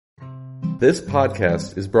This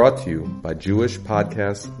podcast is brought to you by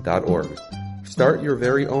JewishPodcasts.org. Start your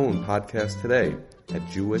very own podcast today at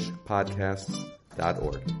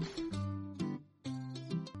JewishPodcasts.org.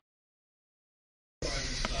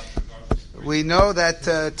 We know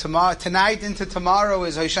that tonight into tomorrow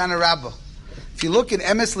is Hoshana Rabbah. If you look at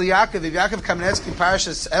Emes Liyaakov, Yaakov Kamenetsky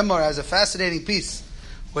Parashas Emor has a fascinating piece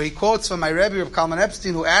where he quotes from my Rebbe of Kalman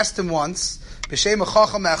Epstein, who asked him once, B'Shem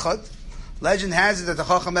Chacham Echad. Legend has it that the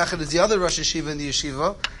Chacham Echad is the other Rosh Yeshiva in the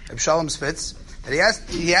yeshiva, Reb Shalom Spitz. That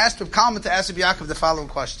he asked Reb Kalman to ask Reb Yaakov the following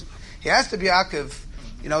question. He asked Reb Yaakov,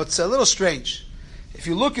 it's a little strange. If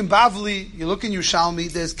you look in Bavli, you look in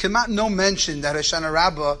Yerushalmi, there's no mention that Hoshana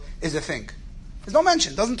Rabbah is a thing. There's no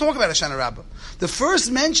mention. It doesn't talk about Hoshana Rabbah. The first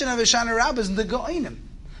mention of Hoshana Rabbah is in the Goinim.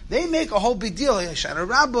 They make a whole big deal. Hoshana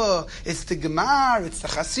Rabbah, it's the Gemar, it's the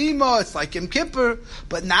Chasima, it's like Yom Kippur,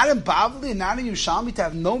 but not in Bavli, not in Yerushalmi to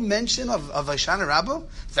have no mention of Hoshana Rabbah.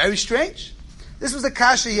 Very strange. This was the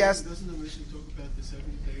kasha he asked. Doesn't the mission talk about the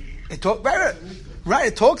seventh day? Right,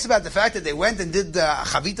 it talks about the fact that they went and did the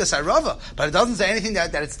Chavita Sarava, but it doesn't say anything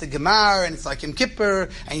that it's the Gemar, and it's like Yom Kippur,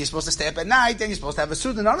 and you're supposed to stay up at night, and you're supposed to have a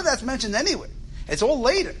Suda. None of that's mentioned anyway. It's all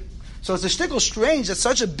later. So it's a shtickle strange that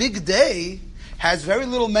such a big day has very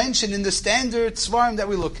little mention in the standard Svarim that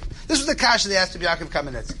we look at. This was the kasha they asked Yaakov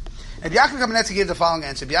Kamenetsky. And Yaakov Kamenetsky gave the following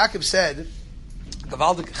answer. Yaakov said,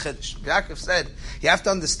 Yaakov said, you have to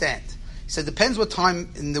understand. He said, depends what time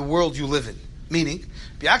in the world you live in. Meaning,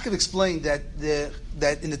 Yaakov explained that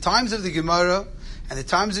in the times of the Gemara and the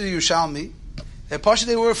times of the Yerushalmi,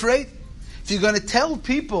 they were afraid. If you're going to tell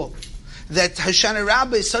people that Hoshana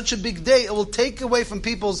Rabbah is such a big day, it will take away from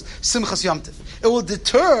people's Simchas Yom Tov. It will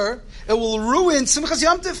deter, it will ruin Simchas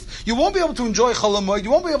Yom Tov. You won't be able to enjoy Chol HaMoed, you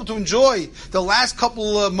won't be able to enjoy the last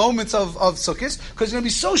couple moments of Sukkot, because you're going to be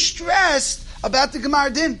so stressed about the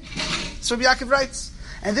Gemar Din. So Yaakov writes.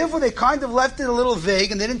 And therefore they kind of left it a little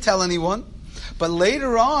vague, and they didn't tell anyone. But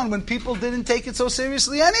later on, when people didn't take it so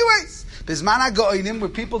seriously anyways, Bizman HaGoinim, where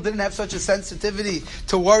people didn't have such a sensitivity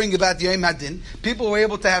to worrying about the Yom HaDin, people were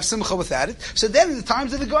able to have simcha without it. So then in the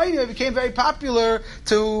times of the Goinim, it became very popular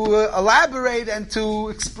to elaborate and to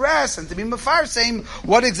express and to be mefarsim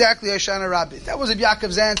what exactly Hoshana Rabbah is. That was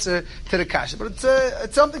Yaakov's answer to the kasha. But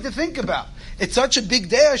it's something to think about. It's such a big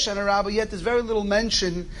day, Hoshana Rabbah, yet there's very little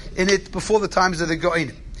mention in it before the times of the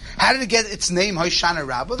Goinim. How did it get its name, Hoshana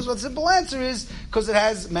Rabbah? The simple answer is because it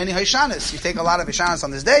has many Hoshanas. You take a lot of Hoshanas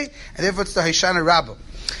on this day, and therefore it's the Hoshana Rabbah.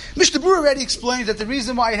 Mishnah Berurah already explained that the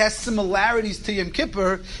reason why it has similarities to Yom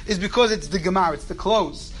Kippur is because it's the Gemar, it's the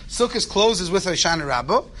close. Sukkot closes with Hoshana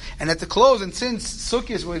Rabbah, and at the close, and since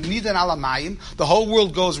Sukkot was Nidan Alamayim, the whole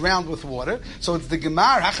world goes round with water, so it's the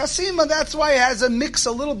Gemar, HaChasima, that's why it has a mix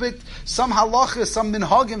a little bit, some halachas, some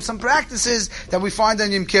minhagim, some practices that we find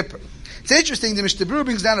on Yom Kippur. It's interesting, the Mishnah Berurah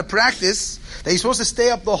brings down a practice that you're supposed to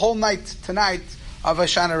stay up the whole night tonight of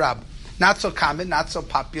Hoshana Rabbah. Not so common, not so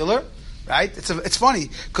popular, right? It's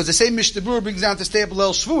funny, because the same Mishnah Berurah brings down to stay up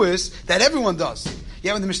Leil Shavuos that everyone does.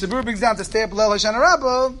 Yeah, when the Mishnah Berurah brings down to stay up Leil Hoshana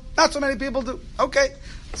Rabbah, not so many people do. Okay,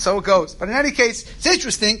 so it goes. But in any case, it's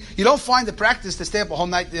interesting, you don't find the practice to stay up a whole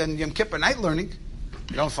night in Yom Kippur night learning.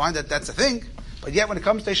 You don't find that that's a thing. But yet when it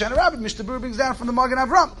comes to Hoshana Rabbah, Mishnah Berurah brings down from the Magen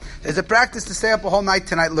Avram, there's a practice to stay up a whole night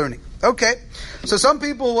tonight learning. Okay, so some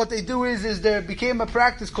people, what they do is there became a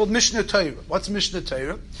practice called Mishnah Torah. What's Mishnah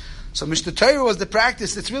Torah? So Mishnah Torah was the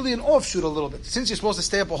practice that's really an offshoot a little bit. Since you're supposed to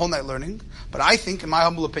stay up a whole night learning, but I think, in my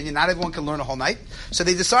humble opinion, not everyone can learn a whole night. So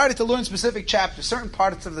they decided to learn specific chapters, certain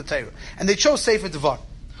parts of the Torah. And they chose Sefer Devarim.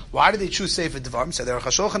 Why did they choose Sefer Devarim? So the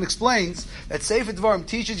Aruch explains that Sefer Devarim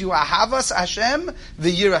teaches you Ahavas Hashem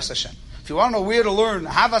v'Yiras Hashem. If you want to know where to learn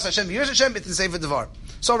Ahavas Hashem v'Yiras Hashem, it's in Sefer Devarim.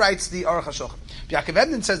 So writes the Aruch HaShulchan. Yaakov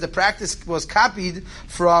Ednin says the practice was copied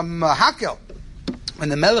from Hakel. When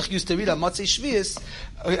the Melech used to read on Motzei Shvius,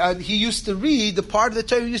 he used to read, the part of the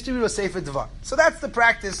Torah he used to read was Sefer Devar. So that's the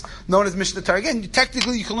practice known as Mishnah Torah. Again,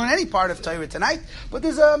 technically you can learn any part of Torah tonight, but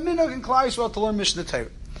there's a minhag in Klal Yisrael to learn Mishnah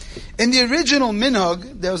Torah. In the original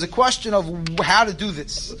minhag, there was a question of how to do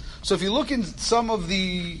this. So if you look in some of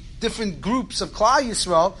the different groups of Klal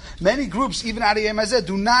Yisrael, many groups, even out of Yom HaZeh,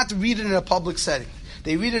 do not read it in a public setting.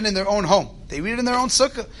 They read it in their own home. They read it in their own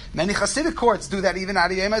sukkah. Many Hasidic courts do that even out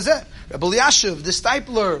of Yom HaZeh. Rabbi Eliashiv, the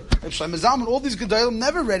Stipler, Rabbi Shlomo Zalman, all these Gedolim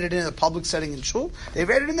never read it in a public setting in shul. They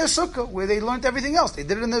read it in their sukkah, where they learned everything else. They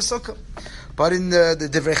did it in their sukkah. But in the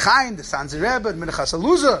Divrei Chaim, the Sanzer Rebbe, Minchas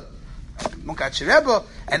Aluzah, Munkatchi Rebbe,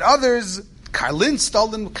 and others,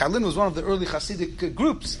 Karlin was one of the early Hasidic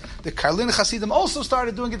groups. The Karlin Hasidim also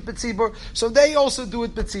started doing it B'tzibur, so they also do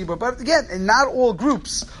it B'tzibur. But again, in not all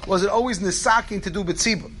groups was it always nisaking to do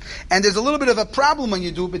B'tzibur. And there's a little bit of a problem when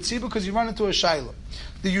you do B'tzibur because you run into a shayla.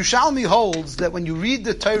 The Yerushalmi holds that when you read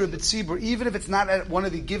the Torah b'tzibur, even if it's not at one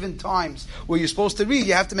of the given times where you're supposed to read,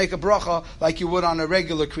 you have to make a bracha like you would on a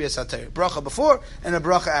regular Kriyas HaTorah. Bracha before and a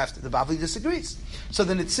bracha after. The Bavli disagrees. So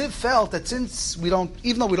the Netziv felt that since we don't,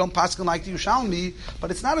 even though we don't paskin like the Yerushalmi,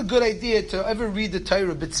 but it's not a good idea to ever read the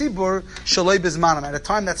Torah b'tzibur shaloi bizmanam, at a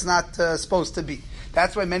time that's not supposed to be.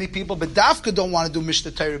 That's why many people, but Dafka, don't want to do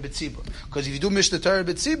Mishnah Torah B'tzibur. Because if you do Mishnah Torah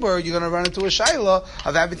B'tzibur, you're going to run into a shayla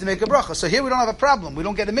of having to make a bracha. So here we don't have a problem. We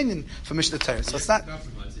don't get a minion for Mishnah Torah. So it's not...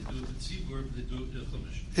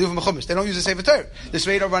 They do from a chumash. They don't use the Sefer Torah. This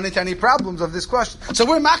way, you don't run into any problems of this question. So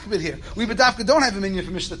we're makbid here. We B'dafka don't have a minion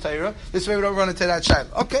for Mishnah Torah. This way, we don't run into that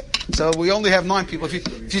shayla. Okay. So we only have 9 people.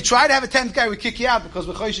 If you try to have a 10th guy, we kick you out because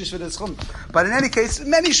we're choishish for this chumash. But in any case,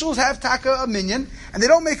 many shuls have taka a minion, and they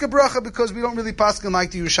don't make a bracha because we don't really paskin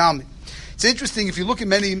like the Yerushalmi. It's interesting, if you look at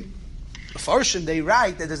many Farshim, they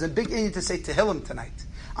write that there's a big inyan to say Tehillim tonight.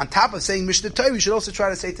 On top of saying Mishnah Torah, we should also try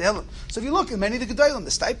to say Tehillim. So if you look at many of the Gedolim,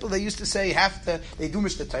 the Steipel, they used to say they do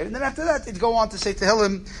Mishnah Torah, and then after that, they'd go on to say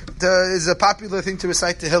Tehillim. Is a popular thing to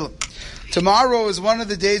recite Tehillim. Tomorrow is one of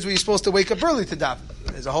the days where you're supposed to wake up early to daven.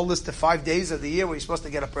 There's a whole list of 5 days of the year where you're supposed to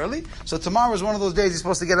get up early. So tomorrow is one of those days you're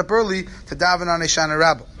supposed to get up early to daven on Hoshana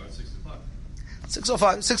Rabbah.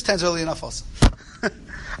 6:05, 6:10 is early enough also.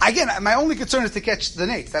 Again, my only concern is to catch the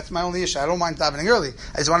nates. That's my only issue. I don't mind davening early.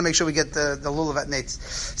 I just want to make sure we get the lulav at nates.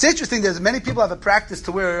 It's interesting, there's many people have a practice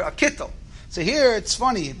to wear a kittel. So here, it's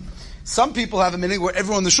funny. Some people have a minig where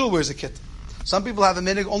everyone in the shul wears a kittel. Some people have a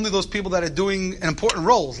minig, only those people that are doing important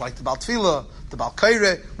roles, like the Baal Tefillah, the Baal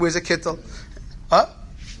Kaireh wears a kittel. Huh?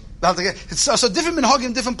 So different minhagim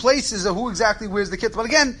in different places of who exactly wears the kittel. But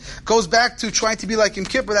again, goes back to trying to be like Yom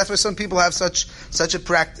Kippur. That's why some people have such a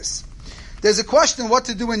practice. There's a question what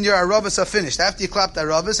to do when your aravas are finished. After you clap the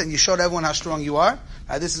aravas and you showed everyone how strong you are.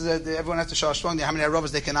 This is everyone has to show how strong they are. How many aravas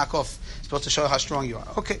they can knock off. It's supposed to show how strong you are.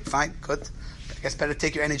 Okay, fine, good. I guess better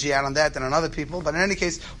take your energy out on that than on other people. But in any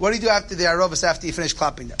case, what do you do after the aravas after you finish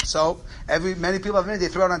clapping them? So many people have they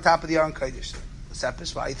throw it on top of the Aron Kodesh. The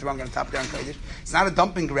sepis, why you throw it on top of the Aron Kodesh? It's not a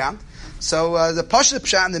dumping ground. So the Pasha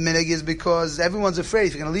Pshat in the minig is because everyone's afraid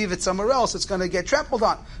if you're going to leave it somewhere else, it's going to get trampled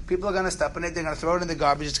on. People are going to step on it, they're going to throw it in the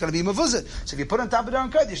garbage, it's going to be mavuzah. So if you put it on top of the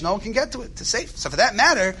Aron Kodesh, no one can get to it. It's safe. So for that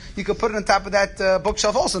matter, you could put it on top of that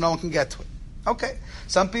bookshelf also, no one can get to it. Okay.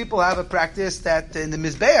 Some people have a practice that in the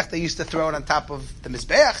Mizbeach, they used to throw it on top of the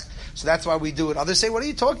Mizbeach. So that's why we do it. Others say, what are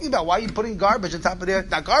you talking about? Why are you putting garbage on top of the,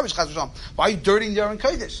 not garbage, Chas v'shalom. Why are you dirtying the Aron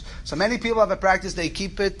Kodesh? So many people have a practice, they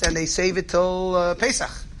keep it and they save it till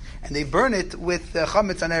Pesach. And they burn it with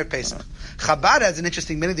chametz on Erev Pesach. Chabad has an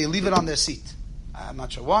interesting minute. They leave it on their seat. I'm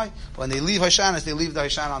not sure why. But when they leave Hoshanas, they leave the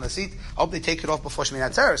Hoshana on the seat. I hope they take it off before Shemini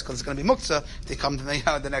Atzeres, because it's going to be muktzah. They come to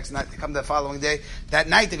the next night. They come the following day. That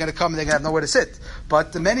night they're going to come and they're going to have nowhere to sit.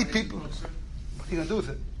 But many people, what are you going to do with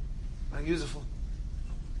it? What are you use it for?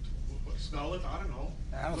 Smell it? I don't know.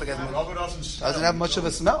 I don't think it doesn't have much of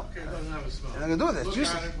a smell. Okay, it doesn't have a smell. You're not going to do with it.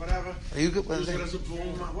 Look at it, whatever. Use it as a tool,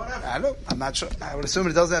 whatever. I don't know. I'm not sure. I would assume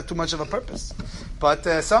it doesn't have too much of a purpose. But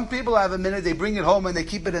some people have a minute, they bring it home and they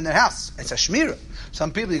keep it in their house. It's a shmirah.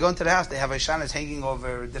 Some people, you go into the house, they have Hoshanas hanging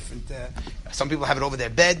over different, some people have it over their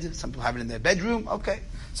bed, some people have it in their bedroom. Okay.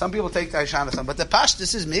 Some people take the Hoshanas on. But the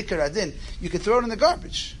pashtus is mikar adin. You can throw it in the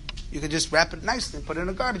garbage. You can just wrap it nicely and put it in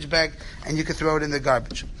a garbage bag, and you can throw it in the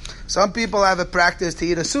garbage. Some people have a practice to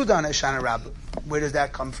eat a Suda on Hoshana Rabbah. Where does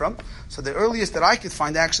that come from? So the earliest that I could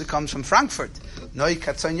find actually comes from Frankfurt. Noi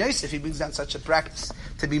Katzon Yosef, he brings down such a practice.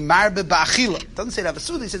 To be marbe ba'achila. It doesn't say to have a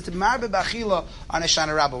Suda, he says to be marbe ba'achila on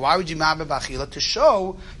Hoshana Rabbah. Why would you marbe ba'achila? To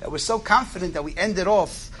show that we're so confident that we ended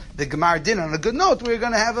off the Gemar dinner on a good note, we're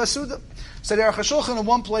going to have a Suda. So the Aruch HaShulchan in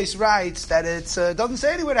one place writes that it doesn't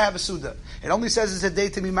say anywhere to have a Suda. It only says it's a day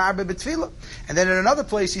to be marbe b'tefillah. And then in another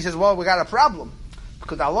place he says, well, we got a problem.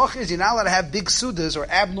 Because the halach is you're not allowed to have big Sudas or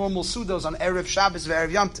abnormal Sudas on Erev Shabbos and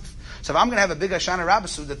Erev Yom Tov. So if I'm going to have a big Hoshana Rabbah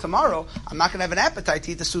Suda tomorrow, I'm not going to have an appetite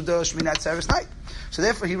to eat the Suda Shmini Atzeres night. So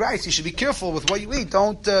therefore he writes, you should be careful with what you eat.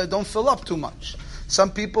 Don't fill up too much. Some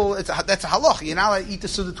people, that's a halach. You're not allowed to eat the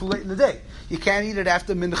Suda too late in the day. You can't eat it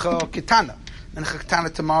after Mincha Ketana. Mincha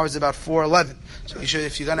Ketana tomorrow is about 4:11. So you should,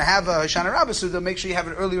 if you're going to have a Hoshana Rabbah Suda, make sure you have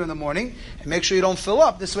it earlier in the morning, and make sure you don't fill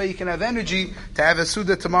up. This way you can have energy to have a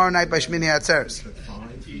Suda tomorrow night by Shmini Atzeres.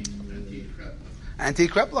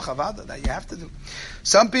 Anti-krepla chavada, that you have to do.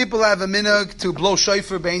 Some people have a minhag to blow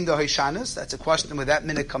shofar bein the Hoshanas. That's a question where that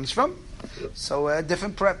minhag comes from. So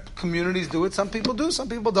different communities do it. Some people do, some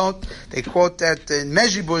people don't. They quote that in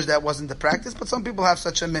Mezhibuz that wasn't the practice, but some people have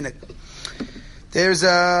such a minhag. There's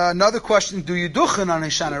another question, do you duchen on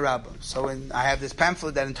Hoshana Rabbah? So I have this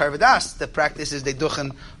pamphlet that in Tarvadas, the practice is they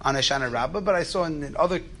duchen on Hoshana Rabbah, but I saw in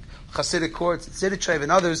other Hasidic courts, Tziditchev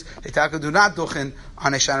and others, they do not duchen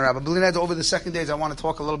on Hoshana Rabbah. But over the second days, I want to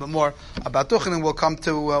talk a little bit more about duchen, and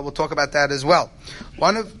we'll talk about that as well.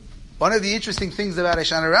 One of the interesting things about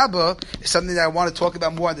Hoshana Rabbah is something that I want to talk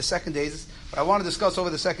about more on the second days. But I want to discuss over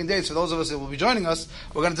the second days. For those of us that will be joining us,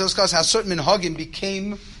 we're going to discuss how certain minhagim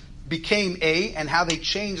became and how they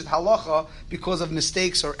changed halacha because of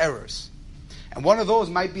mistakes or errors. And one of those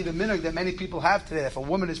might be the minhag that many people have today. If a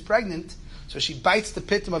woman is pregnant, so she bites the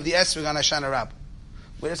pitum of the esrog on Hoshana Rabbah.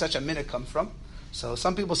 Where does such a minhag come from? So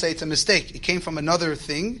some people say it's a mistake. It came from another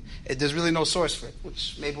thing. There's really no source for it,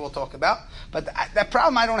 which maybe we'll talk about. But that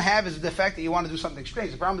problem I don't have is the fact that you want to do something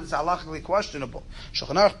strange. The problem is it's halachically questionable.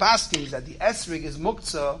 Shulchan Aruch paskins that the esrog is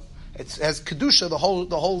muktzah. It has kedusha the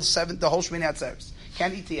whole Shmini Atzeres.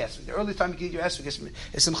 Can't eat the esrog. The early time you can eat your esrog is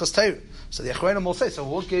Simchas Torah. So the Achronim will say, so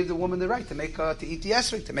what gave the woman the right to eat the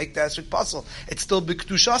esrog, to make the esrog puzzle? It's still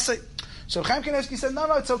b'kedushasei. So Chaim Kanevsky said, no,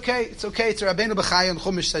 it's okay. It's okay. It's a Rabbeinu B'chai and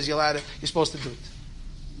Chumash says you're supposed to do it.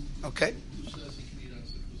 Okay?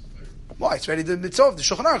 Why? It's ready. It's over. The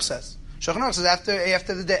Shulchan Aruch says. Shulchan Aruch says after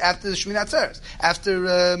the Shmini Atzeres, after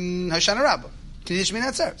Hoshana Rabbah, you can eat Shmini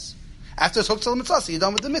Atzeres. After it's hooked to the mitzvah, so you're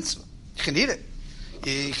done with the mitzvah. You can eat it.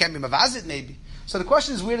 You can't be mavazit maybe. So the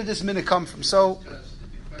question is, where did this minhag come from? So,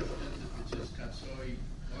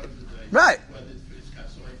 right.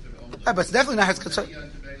 But it's definitely not Katsoi.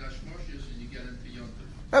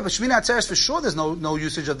 Right, but Shmini Atzeres for sure there's no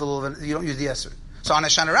usage of the lulav, you don't use the esrog. So on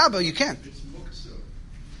Hoshana Rabbah you can. It's muktzah,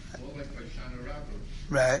 more like by Hoshana Rabbah.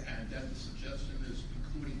 Right. And then the suggestion is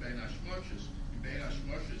including Bein Hashmoshes. In Bein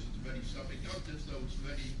Hashmoshes it's very Safek Yontif, so it's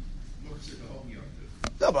very muktzah the whole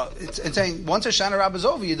Yontif. No, but it's saying once Hoshana Rabbah is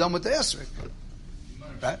over, you're done with the esrog.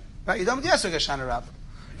 Right? You're done with the esrog Hoshana Rabbah.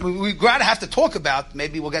 We're going to have to talk about,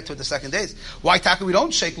 maybe we'll get to it the second days, why taka we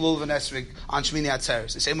don't shake lulav and esrog on Shmini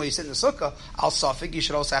Atzeres. The same way you sit in the sukkah, al safik, you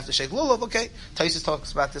should also have to shake lulav. Okay, Taisus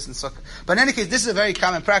talks about this in sukkah. But in any case, this is a very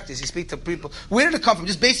common practice. You speak to people. Where did it come from?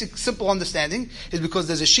 Just basic, simple understanding is because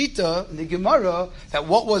there's a shita in the Gemara that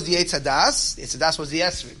what was the Eitz Hadas? The Eitz Hadas was the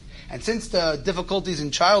esrog. And since the difficulties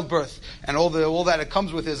in childbirth and all that it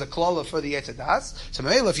comes with is a klala for the Eitz Hadas, so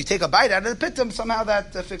maybe if you take a bite out of the pitum, somehow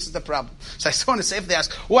that fixes the problem. So I still want to say, if they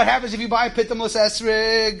ask, what happens if you buy a pitumless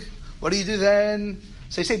esrog? What do you do then?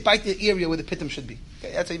 So you say, bite the area where the pitum should be.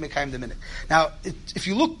 Okay, that's how you make the minhag. Now, if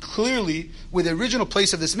you look clearly, where the original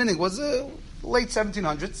place of this minhag was late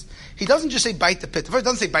 1700s, he doesn't just say bite the pitum. First, he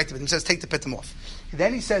doesn't say bite the pitum. He says take the pitum off.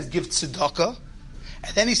 Then he says give tzedakah,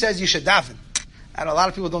 and then he says you should daven. And a lot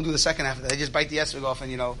of people don't do the second half of that. They just bite the esrog off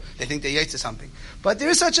and, they think they yates or something. But there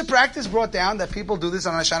is such a practice brought down that people do this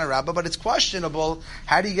on Hoshana Rabbah, but it's questionable.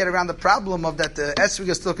 How do you get around the problem of that the esrog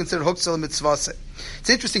is still considered huktzah mitzvah? It's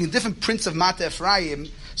interesting, in different prints of Mata Ephraim,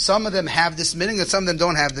 some of them have this minhag and some of them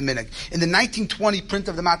don't have the minhag. In the 1920 print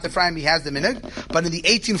of the Mata Ephraim, he has the minhag, but in the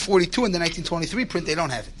 1842 and the 1923 print, they don't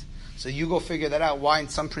have it. So you go figure that out, why in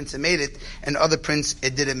some prints it made it, and other prints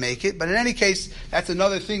it didn't make it. But in any case, that's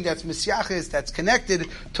another thing that's misyachis, that's connected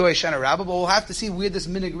to Hoshana Rabbah, but we'll have to see where this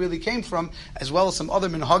minhag really came from, as well as some other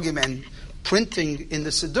minhagim and printing in the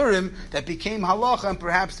Sidurim that became halacha, and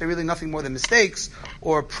perhaps they're really nothing more than mistakes,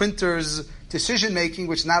 or printers' decision-making,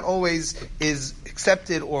 which not always is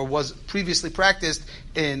accepted or was previously practiced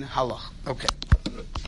in halach. Okay.